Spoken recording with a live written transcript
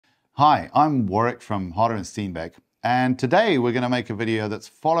Hi, I'm Warwick from Harder and Steenbeck, and today we're going to make a video that's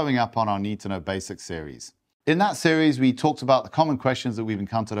following up on our Need to Know Basics series. In that series, we talked about the common questions that we've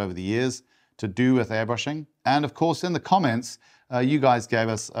encountered over the years to do with airbrushing, and of course in the comments, you guys gave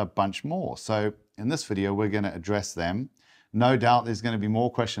us a bunch more. So in this video, we're going to address them. No doubt there's going to be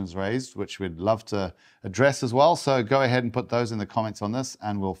more questions raised, which we'd love to address as well. So go ahead and put those in the comments on this,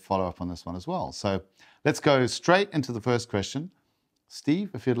 and we'll follow up on this one as well. So let's go straight into the first question. Steve,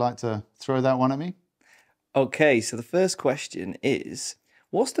 if you'd like to throw that one at me. Okay, so the first question is,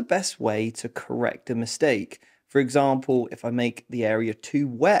 what's the best way to correct a mistake? For example, if I make the area too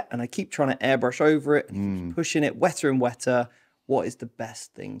wet and I keep trying to airbrush over it and keep pushing it wetter and wetter, what is the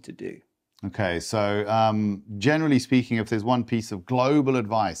best thing to do? Okay, so generally speaking, if there's one piece of global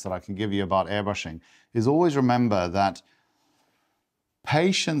advice that I can give you about airbrushing, is always remember that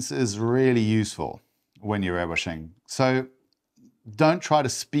patience is really useful when you're airbrushing. So don't try to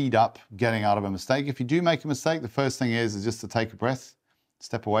speed up getting out of a mistake. If you do make a mistake, the first thing is just to take a breath,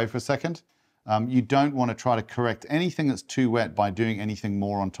 step away for a second. You don't want to try to correct anything that's too wet by doing anything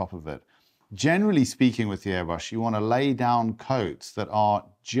more on top of it. Generally speaking with the airbrush, you want to lay down coats that are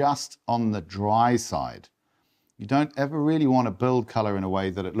just on the dry side. You don't ever really want to build color in a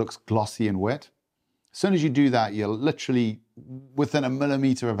way that it looks glossy and wet. As soon as you do that, you're literally within a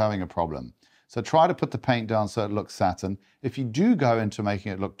millimeter of having a problem. So try to put the paint down so it looks satin. If you do go into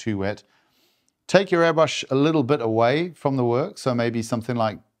making it look too wet, take your airbrush a little bit away from the work. So maybe something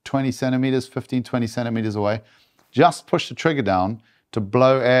like 20 centimeters, 15, 20 centimeters away. Just push the trigger down to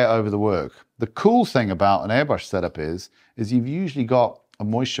blow air over the work. The cool thing about an airbrush setup is you've usually got a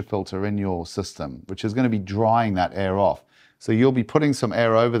moisture filter in your system, which is going to be drying that air off. So you'll be putting some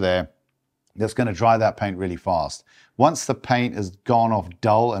air over there that's going to dry that paint really fast. Once the paint has gone off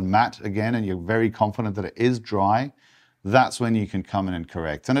dull and matte again, and you're very confident that it is dry, that's when you can come in and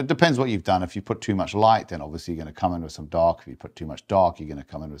correct. And it depends what you've done. If you put too much light, then obviously you're going to come in with some dark. If you put too much dark, you're going to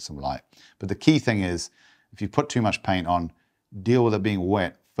come in with some light. But the key thing is, if you put too much paint on, deal with it being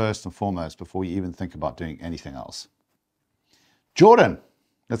wet first and foremost before you even think about doing anything else. Jordan,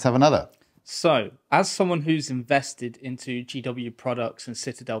 let's have another. So, as someone who's invested into GW products and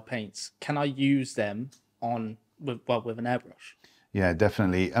Citadel paints, can I use them with an airbrush? Yeah,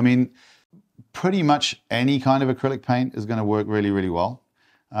 definitely. I mean, pretty much any kind of acrylic paint is going to work really, really well.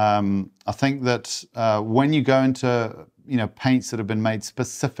 I think that when you go into paints that have been made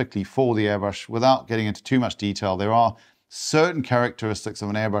specifically for the airbrush, without getting into too much detail, there are certain characteristics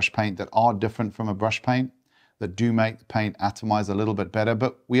of an airbrush paint that are different from a brush paint, that do make the paint atomize a little bit better,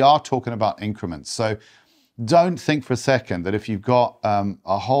 but we are talking about increments. So don't think for a second that if you've got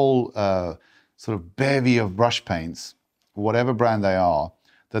a whole sort of bevy of brush paints, whatever brand they are,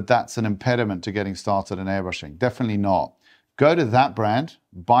 that's an impediment to getting started in airbrushing. Definitely not. Go to that brand,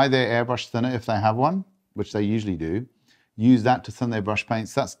 buy their airbrush thinner if they have one, which they usually do. Use that to thin their brush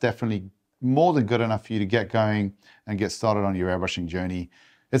paints. That's definitely more than good enough for you to get going and get started on your airbrushing journey.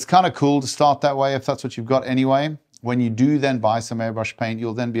 It's kind of cool to start that way if that's what you've got anyway. When you do then buy some airbrush paint,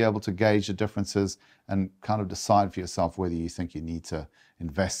 you'll then be able to gauge the differences and kind of decide for yourself whether you think you need to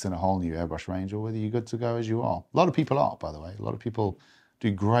invest in a whole new airbrush range or whether you're good to go as you are. A lot of people are, by the way. A lot of people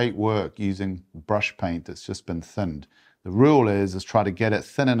do great work using brush paint that's just been thinned. The rule is try to get it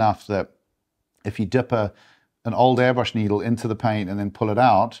thin enough that if you dip an old airbrush needle into the paint and then pull it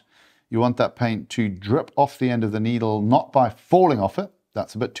out, you want that paint to drip off the end of the needle, not by falling off it.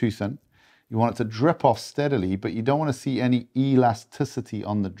 That's a bit too thin. You want it to drip off steadily, but you don't want to see any elasticity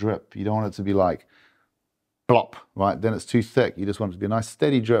on the drip. You don't want it to be like plop, right? Then it's too thick. You just want it to be a nice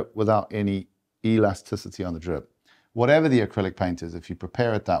steady drip without any elasticity on the drip. Whatever the acrylic paint is, if you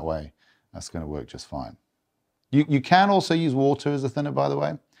prepare it that way, that's going to work just fine. You can also use water as a thinner, by the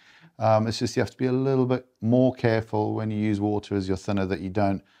way. It's just you have to be a little bit more careful when you use water as your thinner that you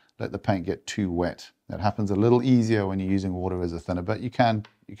don't let the paint get too wet. That happens a little easier when you're using water as a thinner, but you can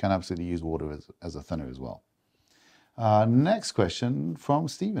absolutely use water as a thinner as well. Next question from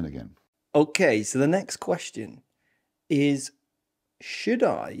Stephen again. Okay, so the next question is, should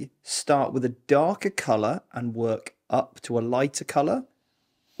I start with a darker color and work up to a lighter color?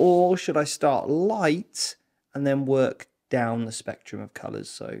 Or should I start light and then work down the spectrum of colors?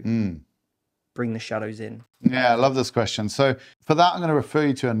 So bring the shadows in. Yeah, I love this question. So for that, I'm going to refer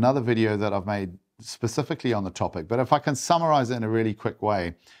you to another video that I've made specifically on the topic. But if I can summarize it in a really quick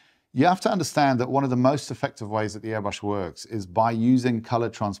way, you have to understand that one of the most effective ways that the airbrush works is by using color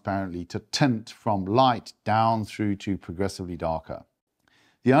transparently to tint from light down through to progressively darker.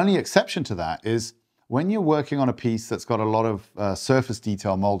 The only exception to that is when you're working on a piece that's got a lot of surface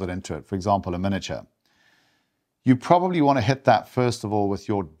detail molded into it, for example, a miniature. You probably want to hit that first of all with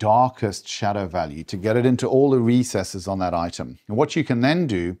your darkest shadow value to get it into all the recesses on that item. And what you can then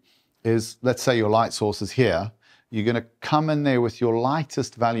do is, let's say your light source is here, you're going to come in there with your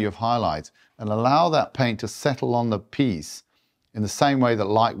lightest value of highlight and allow that paint to settle on the piece in the same way that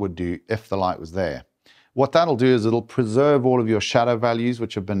light would do if the light was there. What that'll do is it'll preserve all of your shadow values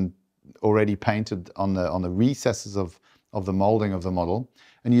which have been already painted on the recesses of the molding of the model.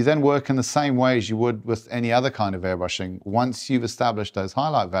 And you then work in the same way as you would with any other kind of airbrushing. Once you've established those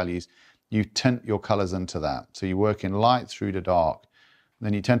highlight values, you tint your colors into that. So you work in light through to dark. And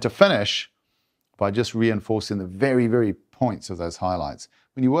then you tend to finish by just reinforcing the very, very points of those highlights.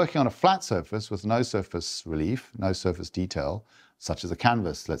 When you're working on a flat surface with no surface relief, no surface detail, such as a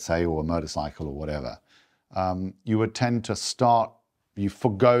canvas, let's say, or a motorcycle or whatever, you would tend to you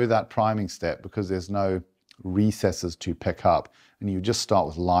forgo that priming step because there's no recesses to pick up, and you just start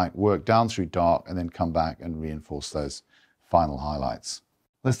with light, work down through dark, and then come back and reinforce those final highlights.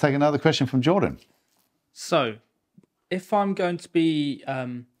 Let's take another question from Jordan. So, if I'm going to be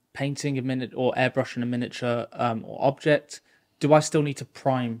painting a minute or airbrushing a miniature or object, do I still need to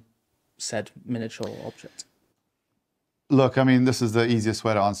prime said miniature or object? Look, I mean, this is the easiest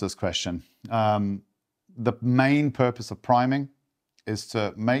way to answer this question. The main purpose of priming is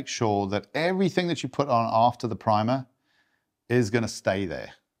to make sure that everything that you put on after the primer is going to stay there.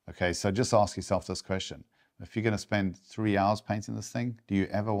 Okay, so just ask yourself this question. If you're going to spend 3 hours painting this thing, do you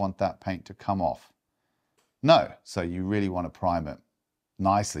ever want that paint to come off? No, so you really want to prime it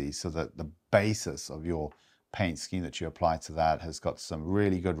nicely so that the basis of your paint scheme that you apply to that has got some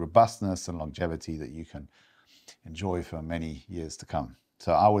really good robustness and longevity that you can enjoy for many years to come.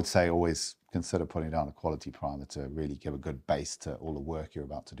 So I would say always consider putting down a quality primer to really give a good base to all the work you're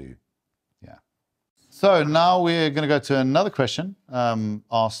about to do. Yeah. So now we're going to go to another question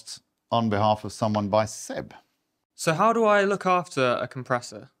asked on behalf of someone by Seb. So how do I look after a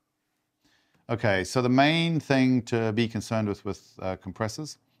compressor? Okay, so the main thing to be concerned with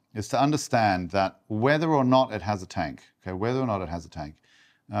compressors is to understand that whether or not it has a tank,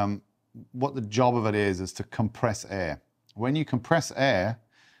 what the job of it is to compress air. When you compress air,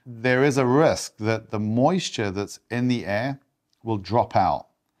 there is a risk that the moisture that's in the air will drop out.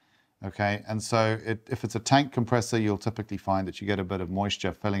 Okay, and so if it's a tank compressor, you'll typically find that you get a bit of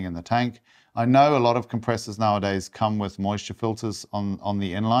moisture filling in the tank. I know a lot of compressors nowadays come with moisture filters on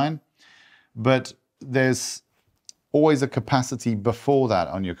the inline, but there's always a capacity before that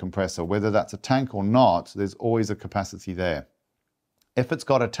on your compressor. Whether that's a tank or not, there's always a capacity there. If it's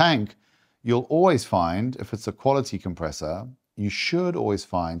got a tank, you'll always find, if it's a quality compressor, you should always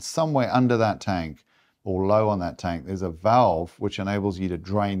find somewhere under that tank or low on that tank, there's a valve which enables you to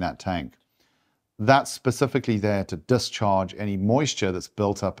drain that tank. That's specifically there to discharge any moisture that's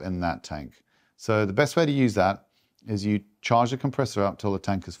built up in that tank. So the best way to use that is you charge the compressor up till the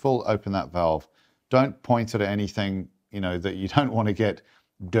tank is full, open that valve. Don't point it at anything, that you don't want to get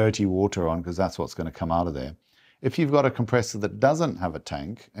dirty water on, because that's what's going to come out of there. If you've got a compressor that doesn't have a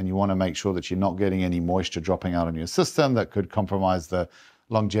tank and you want to make sure that you're not getting any moisture dropping out on your system that could compromise the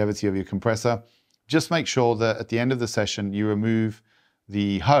longevity of your compressor, just make sure that at the end of the session you remove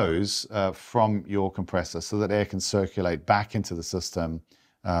the hose from your compressor so that air can circulate back into the system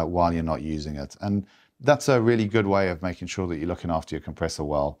while you're not using it. And that's a really good way of making sure that you're looking after your compressor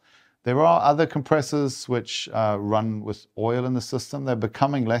well. There are other compressors which run with oil in the system. They're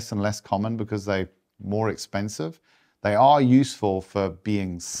becoming less and less common because they're more expensive. They are useful for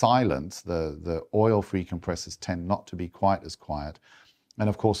being silent. The oil-free compressors tend not to be quite as quiet. And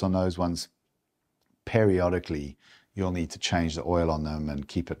of course, on those ones, periodically, you'll need to change the oil on them and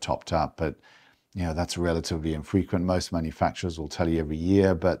keep it topped up. But that's relatively infrequent. Most manufacturers will tell you every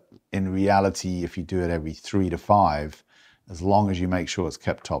year, but in reality, if you do it every 3 to 5, as long as you make sure it's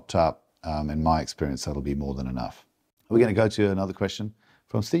kept topped up, in my experience, that'll be more than enough. We're going to go to another question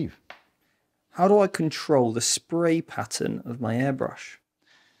from Steve. How do I control the spray pattern of my airbrush?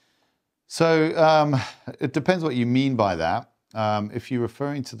 So it depends what you mean by that. If you're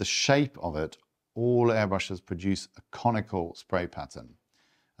referring to the shape of it, all airbrushes produce a conical spray pattern.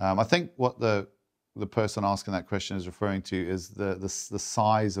 I think what the person asking that question is referring to is the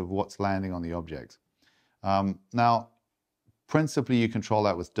size of what's landing on the object. Now, principally, you control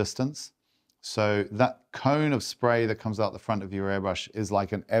that with distance. So that cone of spray that comes out the front of your airbrush is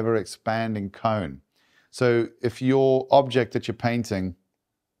like an ever-expanding cone. So if your object that you're painting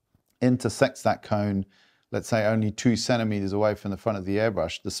intersects that cone, let's say only 2 centimeters away from the front of the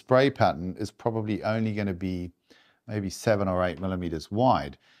airbrush, the spray pattern is probably only going to be maybe 7 or 8 millimeters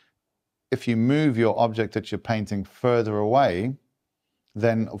wide. If you move your object that you're painting further away,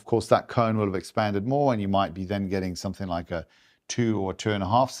 then of course that cone will have expanded more, and you might be then getting something like a 2 or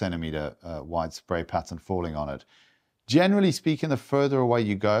 2.5 centimeter wide spray pattern falling on it. Generally speaking, the further away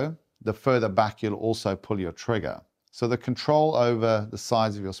you go, the further back you'll also pull your trigger. So the control over the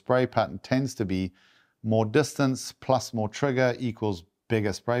size of your spray pattern tends to be more distance plus more trigger equals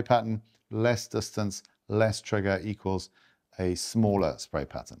bigger spray pattern, less distance, less trigger equals a smaller spray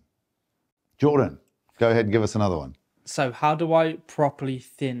pattern. Jordan, go ahead and give us another one. So how do I properly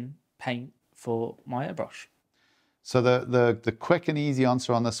thin paint for my airbrush? So the quick and easy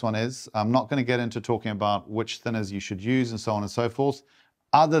answer on this one is, I'm not going to get into talking about which thinners you should use and so on and so forth,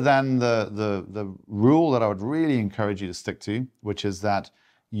 other than the rule that I would really encourage you to stick to, which is that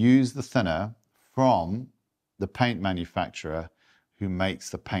use the thinner from the paint manufacturer who makes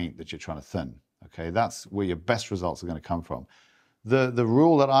the paint that you're trying to thin. Okay, that's where your best results are going to come from. The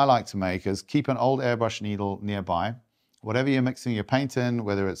rule that I like to make is keep an old airbrush needle nearby. Whatever you're mixing your paint in,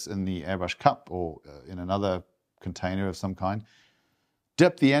 whether it's in the airbrush cup or in another container of some kind,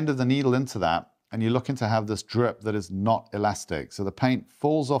 dip the end of the needle into that, and you're looking to have this drip that is not elastic. So the paint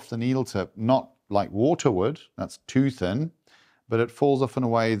falls off the needle tip, not like water would, that's too thin, but it falls off in a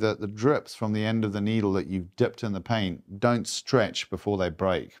way that the drips from the end of the needle that you've dipped in the paint don't stretch before they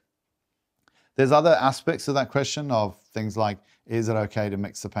break. There's other aspects of that question of things like, is it okay to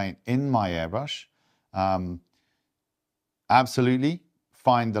mix the paint in my airbrush? Absolutely.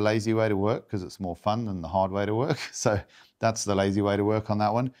 Find the lazy way to work because it's more fun than the hard way to work. So that's the lazy way to work on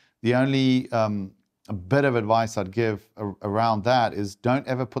that one. The only a bit of advice I'd give around that is don't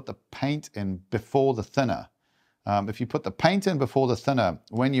ever put the paint in before the thinner. If you put the paint in before the thinner,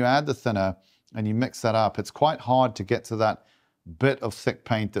 when you add the thinner and you mix that up, it's quite hard to get to that bit of thick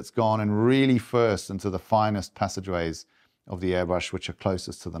paint that's gone and really first into the finest passageways of the airbrush, which are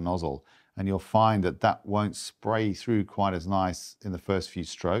closest to the nozzle. And you'll find that that won't spray through quite as nice in the first few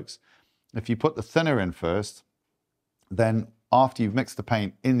strokes. If you put the thinner in first, then after you've mixed the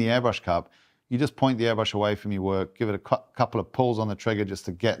paint in the airbrush cup, you just point the airbrush away from your work, give it a couple of pulls on the trigger just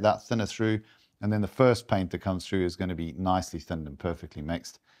to get that thinner through, and then the first paint that comes through is going to be nicely thinned and perfectly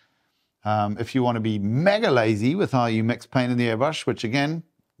mixed. If you want to be mega lazy with how you mix paint in the airbrush, which again,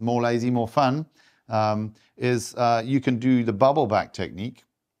 more lazy, more fun, you can do the bubble back technique,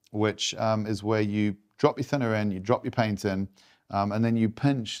 which is where you drop your thinner in, you drop your paint in, and then you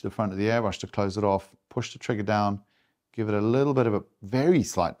pinch the front of the airbrush to close it off, push the trigger down, give it a little bit of a very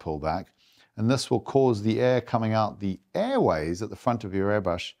slight pullback, and this will cause the air coming out the airways at the front of your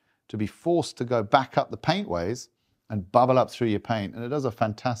airbrush to be forced to go back up the paintways and bubble up through your paint, and it does a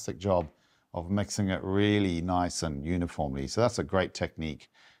fantastic job of mixing it really nice and uniformly. So that's a great technique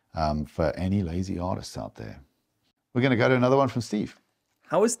for any lazy artists out there. We're going to go to another one from Steve.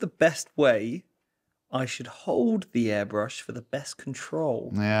 How is the best way I should hold the airbrush for the best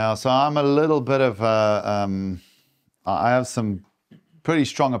control? Yeah, so I'm a little bit of I have some pretty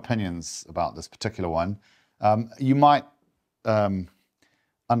strong opinions about this particular one. You might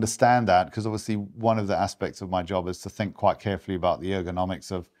understand that because obviously one of the aspects of my job is to think quite carefully about the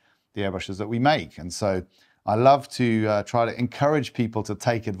ergonomics of the airbrushes that we make. And so I love to try to encourage people to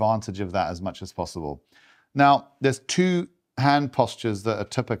take advantage of that as much as possible. Now, there's two hand postures that are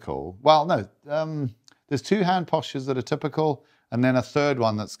typical. Well, no, there's two hand postures that are typical, and then a third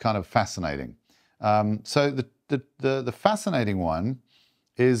one that's kind of fascinating. So the fascinating one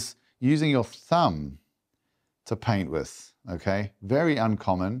is using your thumb to paint with, okay? Very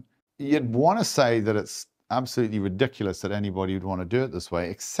uncommon. You'd want to say that it's absolutely ridiculous that anybody would want to do it this way,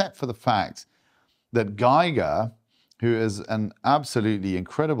 except for the fact that Geiger, who is an absolutely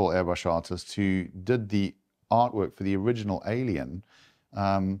incredible airbrush artist who did the artwork for the original Alien,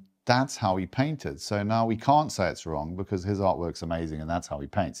 that's how he painted. So now we can't say it's wrong because his artwork's amazing and that's how he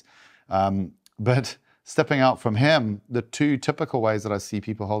paints. But stepping out from him, the two typical ways that I see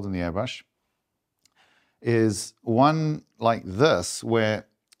people holding the airbrush is one like this, where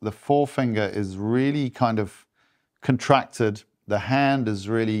the forefinger is really kind of contracted, the hand is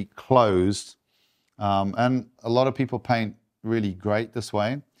really closed, and a lot of people paint really great this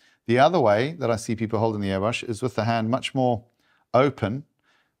way. The other way that I see people holding the airbrush is with the hand much more open,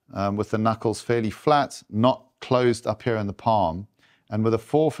 with the knuckles fairly flat, not closed up here in the palm, and with a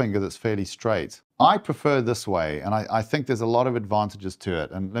forefinger that's fairly straight. I prefer this way, and I think there's a lot of advantages to it,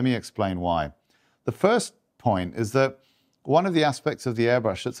 and let me explain why. The first point is that one of the aspects of the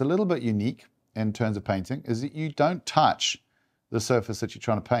airbrush that's a little bit unique in terms of painting is that you don't touch the surface that you're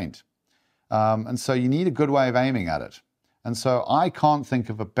trying to paint. And so you need a good way of aiming at it. And so I can't think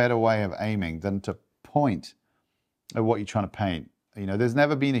of a better way of aiming than to point at what you're trying to paint. You know, there's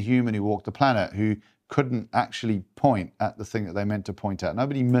never been a human who walked the planet who couldn't actually point at the thing that they meant to point at.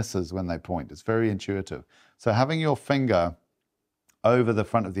 Nobody misses when they point. It's very intuitive. So having your finger over the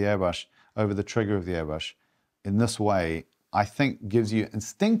front of the airbrush, over the trigger of the airbrush, in this way, I think gives you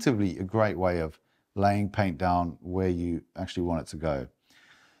instinctively a great way of laying paint down where you actually want it to go.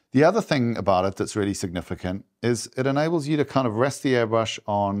 The other thing about it that's really significant is it enables you to kind of rest the airbrush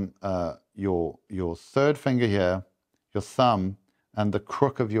on your third finger here, your thumb, and the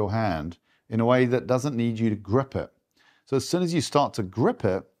crook of your hand in a way that doesn't need you to grip it. So as soon as you start to grip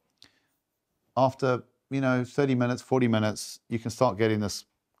it, after 30 minutes, 40 minutes, you can start getting this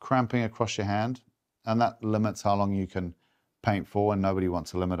cramping across your hand, and that limits how long you can paint for, and nobody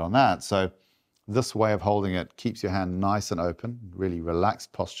wants a limit on that. So this way of holding it keeps your hand nice and open, really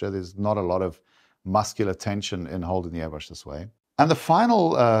relaxed posture. There's not a lot of muscular tension in holding the airbrush this way. And the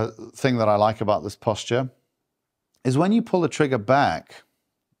final thing that I like about this posture is when you pull the trigger back,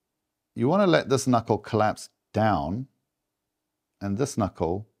 you want to let this knuckle collapse down and this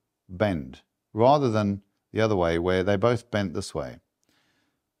knuckle bend, rather than the other way where they both bent this way.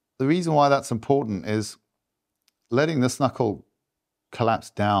 The reason why that's important is letting this knuckle collapse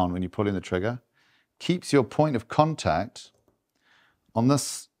down when you pull in the trigger keeps your point of contact on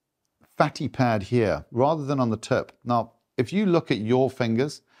this fatty pad here rather than on the tip. Now, if you look at your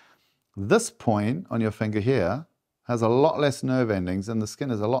fingers, this point on your finger here has a lot less nerve endings and the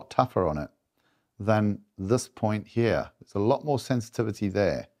skin is a lot tougher on it than this point here. There's a lot more sensitivity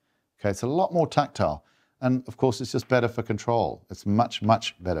there. Okay, it's a lot more tactile. And of course, it's just better for control. It's much,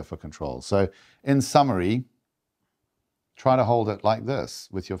 much better for control. So in summary, try to hold it like this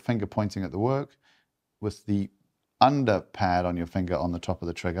with your finger pointing at the work, with the under pad on your finger on the top of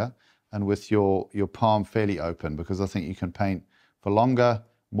the trigger, and with your palm fairly open, because I think you can paint for longer,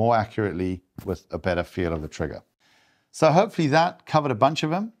 more accurately, with a better feel of the trigger. So hopefully that covered a bunch of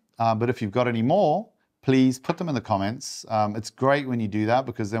them. But if you've got any more, please put them in the comments. It's great when you do that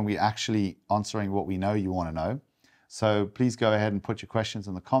because then we're actually answering what we know you want to know. So please go ahead and put your questions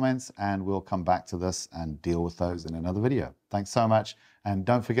in the comments and we'll come back to this and deal with those in another video. Thanks so much. And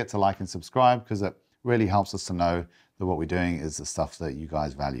don't forget to like and subscribe because it really helps us to know that what we're doing is the stuff that you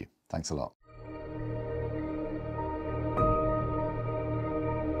guys value. Thanks a lot.